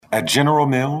At General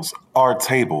Mills, our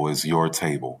table is your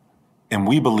table, and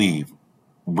we believe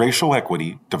racial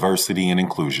equity, diversity, and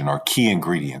inclusion are key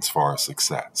ingredients for our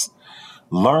success.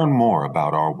 Learn more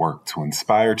about our work to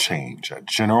inspire change at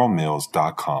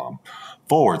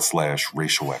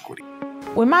generalmills.com/racial equity.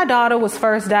 When my daughter was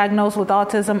first diagnosed with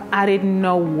autism, I didn't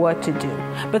know what to do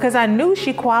because I knew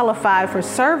she qualified for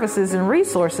services and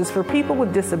resources for people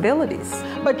with disabilities.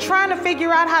 But trying to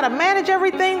figure out how to manage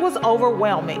everything was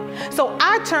overwhelming. So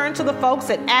I turned to the folks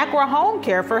at Accra Home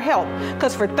Care for help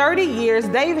because for 30 years,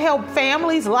 they've helped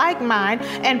families like mine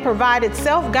and provided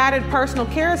self-guided personal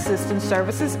care assistance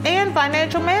services and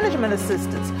financial management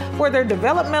assistance for their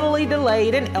developmentally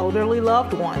delayed and elderly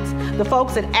loved ones. The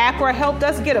folks at Accra helped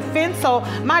us get a fence so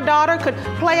my daughter could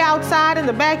play outside in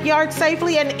the backyard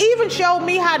safely and even showed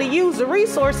me how to use the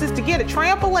resources to get a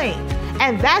trampoline.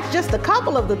 And that's just a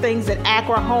couple of the things that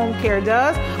Accra Home Care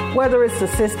does. Whether it's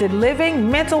assisted living,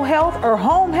 mental health, or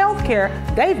home health care,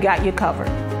 they've got you covered.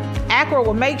 Accra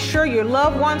will make sure your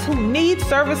loved ones who need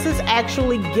services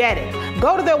actually get it.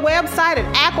 Go to their website at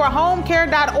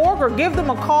acrahomecare.org or give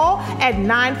them a call at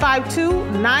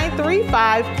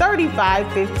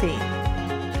 952-935-3515.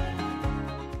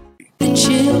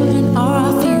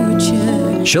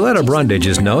 Shaletta Brundage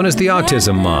is known as the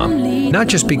Autism Mom, not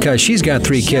just because she's got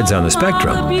 3 kids on the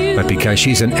spectrum, but because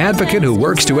she's an advocate who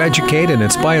works to educate and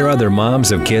inspire other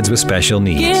moms of kids with special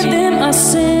needs. Give them a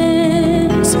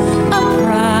sense of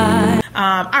pride.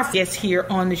 Our guest here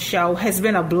on the show has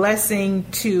been a blessing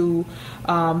to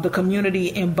the community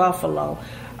in Buffalo.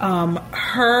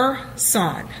 Her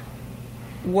son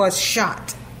was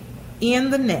shot in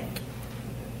the neck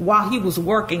while he was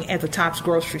working at the Tops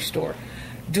grocery store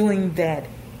doing that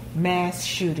mass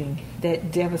shooting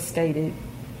that devastated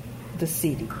the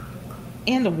city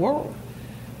and the world.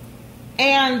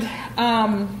 And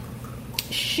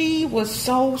she was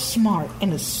so smart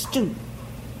and astute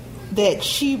that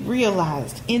she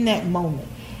realized in that moment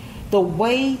the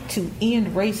way to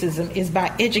end racism is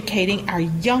by educating our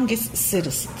youngest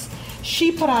citizens.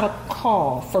 She put out a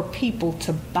call for people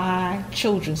to buy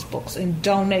children's books and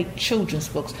donate children's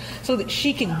books so that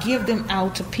she could give them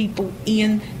out to people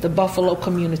in the Buffalo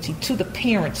community, to the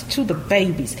parents, to the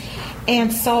babies.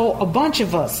 And so a bunch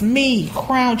of us, me,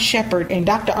 Crown Shepherd, and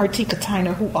Dr. Artika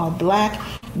Tyner, who are Black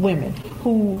women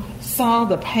who saw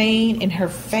the pain in her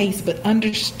face but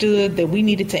understood that we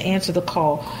needed to answer the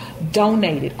call,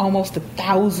 donated almost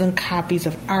 1,000 copies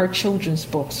of our children's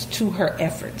books to her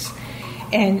efforts.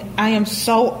 And I am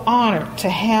so honored to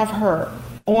have her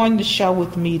on the show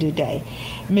with me today,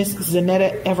 Miss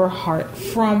Zanetta Everhart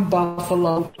from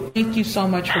Buffalo. Thank you so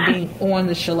much for being on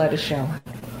the Shaletta Show.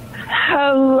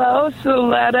 Hello,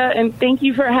 Shaletta, and thank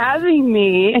you for having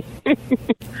me.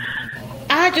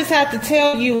 I just have to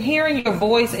tell you, hearing your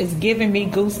voice is giving me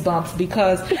goosebumps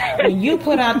because when you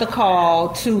put out the call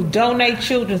to donate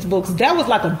children's books, that was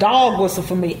like a dog whistle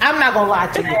for me. I'm not going to lie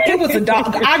to you. It was a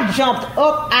dog. I jumped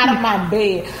up out of my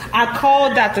bed. I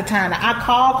called Dr. Tyner. I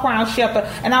called Crown Shepherd,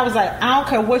 and I was like, I don't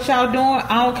care what y'all doing.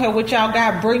 I don't care what y'all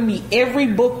got. Bring me every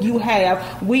book you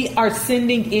have. We are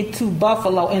sending it to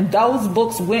Buffalo. And those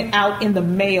books went out in the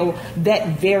mail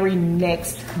that very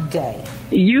next day.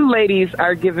 You ladies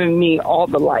are giving me all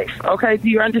the life. Okay, do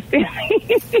you understand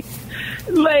me?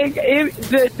 Like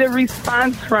the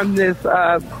response from this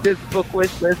book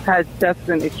wish list has just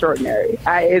been extraordinary.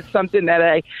 It's something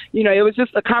that it was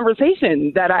just a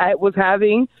conversation that I was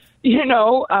having,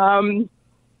 with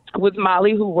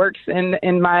Molly, who works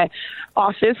in my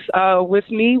office with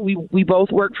me. We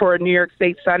both work for a New York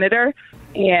State senator,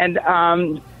 and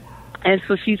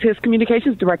so she's his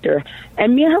communications director.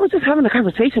 And me and her were just having a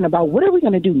conversation about what are we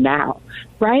going to do now,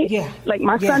 right? Yeah. Like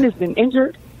my son has been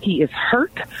injured. He is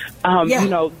hurt.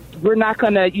 We're not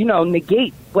going to,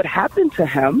 negate what happened to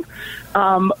him.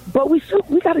 But we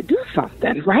got to do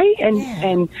something, right?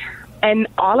 And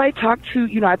all I talked to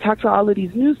all of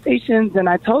these news stations, and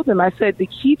I told them, I said, the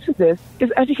key to this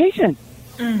is education.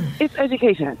 It's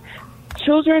education.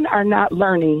 Children are not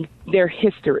learning their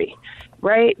history,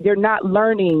 right? They're not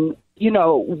learning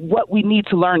what we need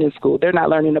to learn in school. They're not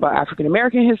learning about African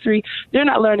American history. They're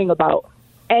not learning about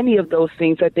any of those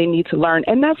things that they need to learn.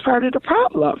 And that's part of the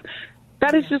problem.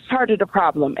 That is just part of the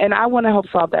problem. And I want to help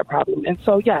solve that problem. And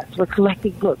so, yes, we're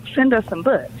collecting books. Send us some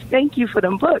books. Thank you for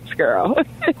them books, girl.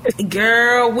 We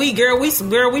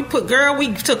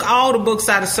took all the books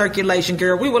out of circulation,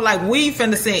 girl. We were like, we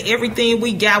finna send everything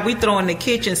we got. We throw in the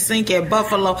kitchen sink at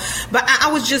Buffalo. But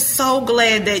I was just so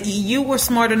glad that you were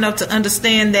smart enough to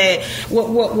understand that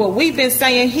what we've been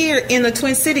saying here in the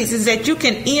Twin Cities is that you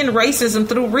can end racism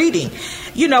through reading.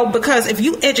 because if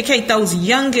you educate those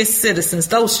youngest citizens,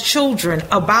 those children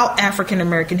about African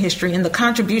American history and the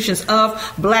contributions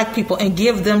of Black people and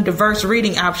give them diverse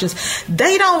reading options,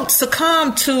 they don't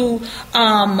succumb to,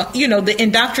 the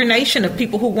indoctrination of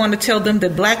people who want to tell them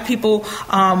that Black people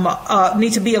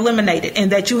need to be eliminated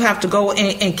and that you have to go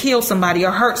and kill somebody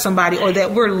or hurt somebody or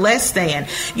that we're less than.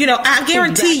 I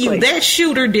guarantee you that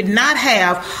shooter did not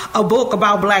have a book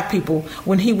about Black people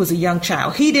when he was a young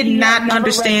child. He did not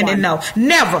understand and know.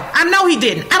 Never. I know he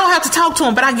didn't. I don't have to talk to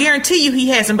him, but I guarantee you he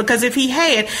hasn't, because if he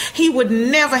had, he would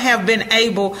never have been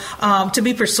able to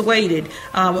be persuaded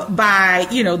by,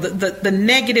 the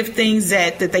negative things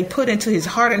that they put into his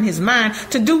heart and his mind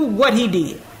to do what he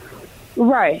did.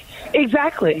 Right.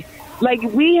 Exactly. Like,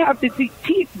 we have to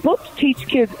books teach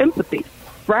kids empathy,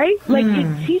 right? Like,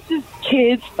 it teaches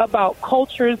kids about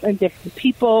cultures and different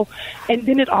people, and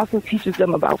then it also teaches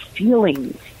them about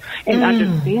feelings and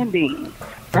understanding,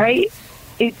 right?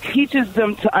 It teaches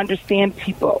them to understand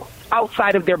people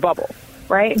outside of their bubble,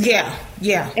 right? Yeah.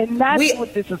 And that's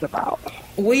what this is about.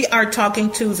 We are talking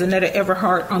to Zanetta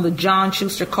Everhart on the John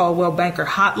Schuster Caldwell Banker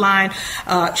Hotline.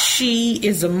 She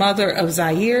is the mother of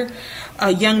Zaire,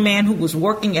 a young man who was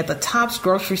working at the Tops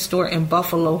grocery store in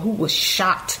Buffalo who was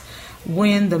shot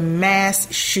when the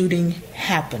mass shooting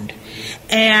happened.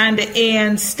 And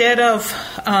instead of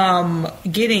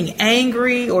getting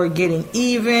angry or getting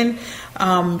even,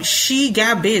 she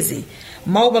got busy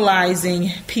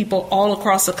mobilizing people all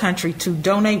across the country to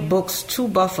donate books to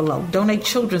Buffalo, donate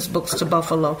children's books to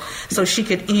Buffalo so she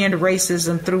could end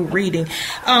racism through reading.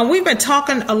 We've been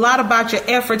talking a lot about your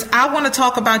efforts. I want to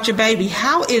talk about your baby.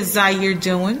 How is Zaire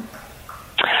doing?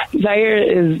 Zaire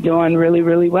is doing really,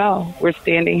 really well. We're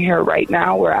standing here right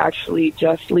now. We're actually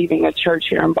just leaving a church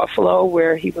here in Buffalo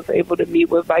where he was able to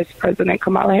meet with Vice President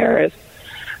Kamala Harris.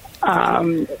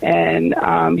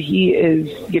 He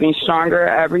is getting stronger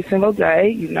every single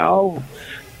day.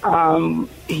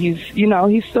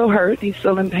 He's still hurt. He's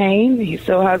still in pain. He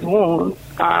still has wounds.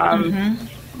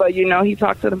 But, he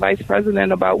talked to the vice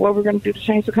president about what we're going to do to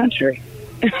change the country.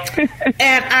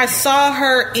 And I saw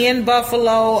her in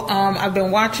Buffalo. I've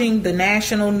been watching the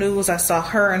national news. I saw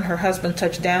her and her husband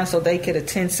touch down so they could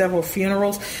attend several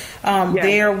funerals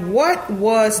there. What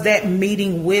was that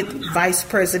meeting with Vice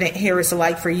President Harris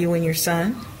like for you and your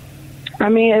son? I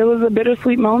mean, it was a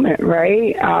bittersweet moment,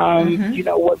 right?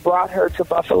 What brought her to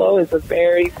Buffalo is a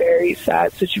very, very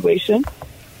sad situation.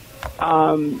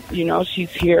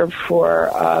 She's here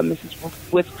for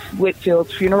Mrs.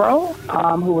 Whitfield's funeral,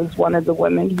 who was one of the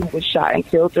women who was shot and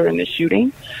killed during the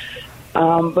shooting.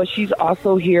 But she's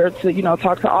also here to,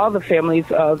 talk to all the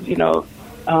families of the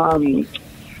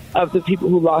people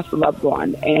who lost a loved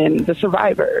one and the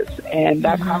survivors. And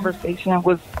that conversation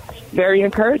was very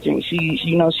encouraging. She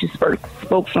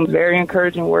spoke some very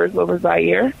encouraging words over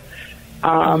Zaire.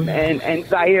 And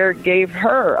Zaire gave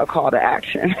her a call to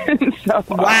action.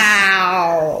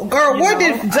 Wow. Girl, what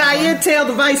did Zaire tell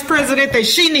the vice president that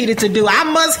she needed to do? I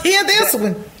must hear this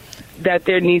one. That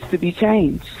there needs to be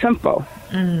change. Simple.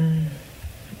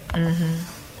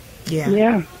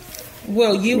 Yeah.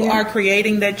 Well, you are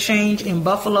creating that change in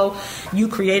Buffalo. You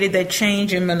created that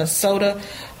change in Minnesota.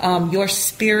 Your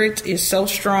spirit is so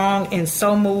strong and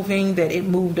so moving that it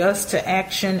moved us to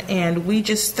action, and we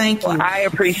just thank you. Well, I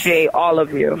appreciate all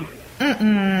of you.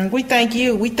 We thank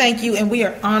you. We thank you, and we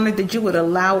are honored that you would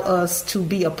allow us to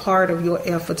be a part of your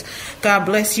efforts. God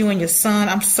bless you and your son.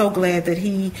 I'm so glad that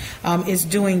he is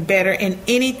doing better. And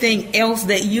anything else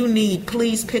that you need,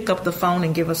 please pick up the phone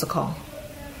and give us a call.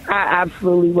 I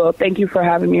absolutely will. Thank you for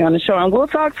having me on the show, and we'll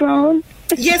talk soon.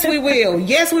 Yes, we will.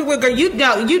 Yes, we will, girl. You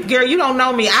don't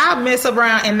know me. I'll mess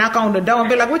around and knock on the door and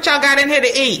be like, "What y'all got in here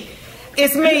to eat?"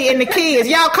 It's me and the kids.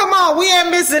 Y'all come on. We at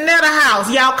Miss Zanetta's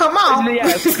house. Y'all come on.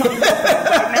 Yes,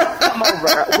 come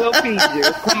over. We'll feed you.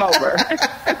 Come over.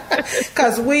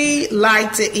 Because we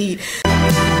like to eat.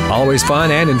 Always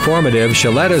fun and informative,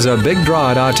 Shalletta's a big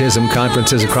draw at autism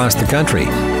conferences across the country.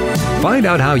 Find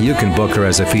out how you can book her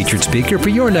as a featured speaker for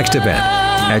your next event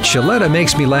at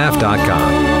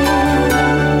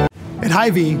ShallettaMakesMeLaugh.com. At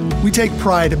Hy-Vee, we take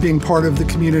pride in being part of the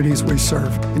communities we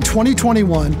serve. In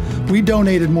 2021, we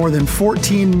donated more than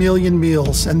 14 million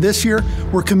meals, and this year,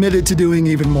 we're committed to doing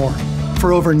even more.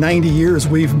 For over 90 years,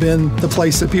 we've been the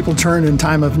place that people turn in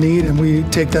time of need, and we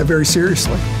take that very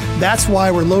seriously. That's why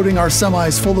we're loading our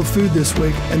semis full of food this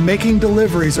week and making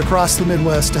deliveries across the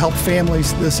Midwest to help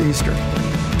families this Easter.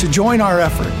 To join our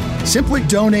effort, simply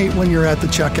donate when you're at the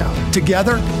checkout.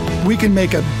 Together, we can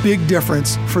make a big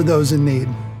difference for those in need.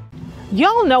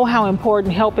 Y'all know how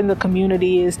important helping the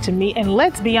community is to me, and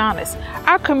let's be honest,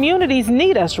 our communities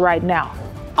need us right now.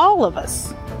 All of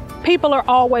us. People are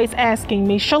always asking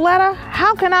me, Shaletta,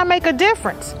 how can I make a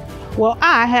difference? Well,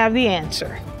 I have the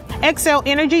answer. Xcel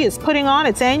Energy is putting on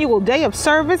its annual day of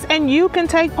service, and you can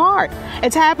take part.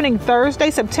 It's happening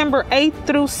Thursday, September 8th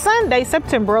through Sunday,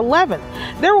 September 11th.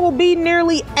 There will be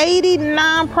nearly 80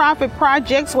 nonprofit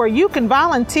projects where you can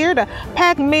volunteer to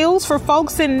pack meals for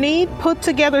folks in need, put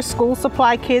together school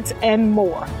supply kits, and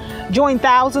more. Join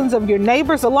thousands of your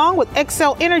neighbors along with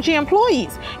Xcel Energy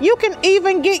employees. You can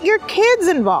even get your kids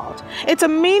involved. It's a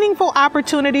meaningful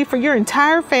opportunity for your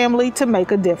entire family to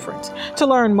make a difference. To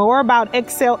learn more about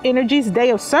Xcel Energy's Day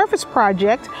of Service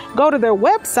project, go to their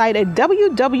website at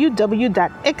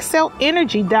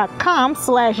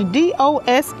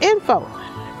www.xcelenergy.com/DOS-info.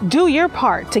 Do your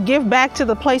part to give back to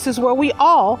the places where we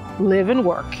all live and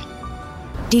work.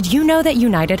 Did you know that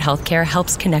United Healthcare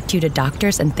helps connect you to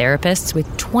doctors and therapists with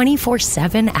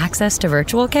 24/7 access to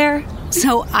virtual care?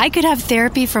 So I could have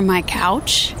therapy from my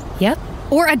couch? Yep.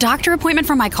 Or a doctor appointment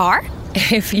from my car?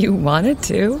 If you wanted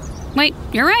to. Wait,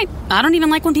 you're right. I don't even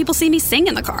like when people see me sing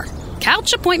in the car.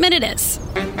 Couch appointment it is.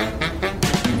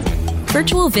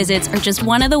 Virtual visits are just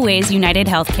one of the ways United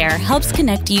Healthcare helps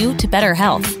connect you to better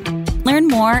health. Learn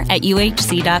more at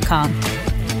uhc.com.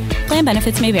 Plan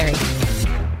benefits may vary.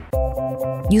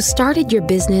 You started your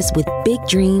business with big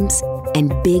dreams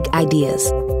and big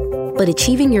ideas. But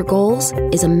achieving your goals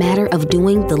is a matter of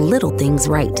doing the little things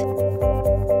right.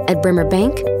 At Bremer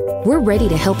Bank, we're ready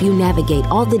to help you navigate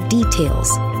all the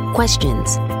details,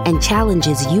 questions, and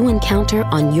challenges you encounter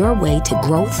on your way to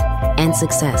growth and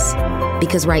success.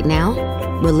 Because right now,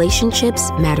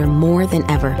 relationships matter more than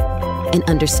ever, and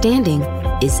understanding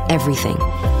is everything.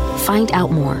 Find out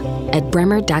more at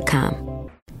bremer.com.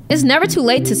 It's never too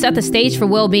late to set the stage for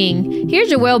well-being. Here's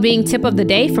your well-being tip of the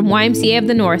day from YMCA of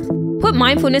the North. Put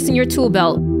mindfulness in your tool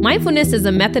belt. Mindfulness is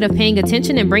a method of paying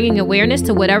attention and bringing awareness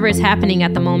to whatever is happening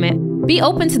at the moment. Be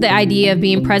open to the idea of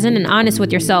being present and honest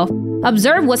with yourself.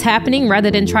 Observe what's happening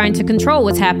rather than trying to control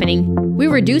what's happening. We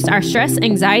reduce our stress,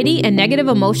 anxiety, and negative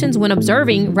emotions when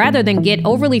observing rather than get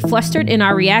overly flustered in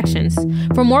our reactions.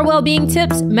 For more well-being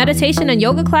tips, meditation, and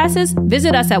yoga classes,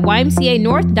 visit us at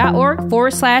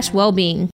ymcanorth.org/wellbeing.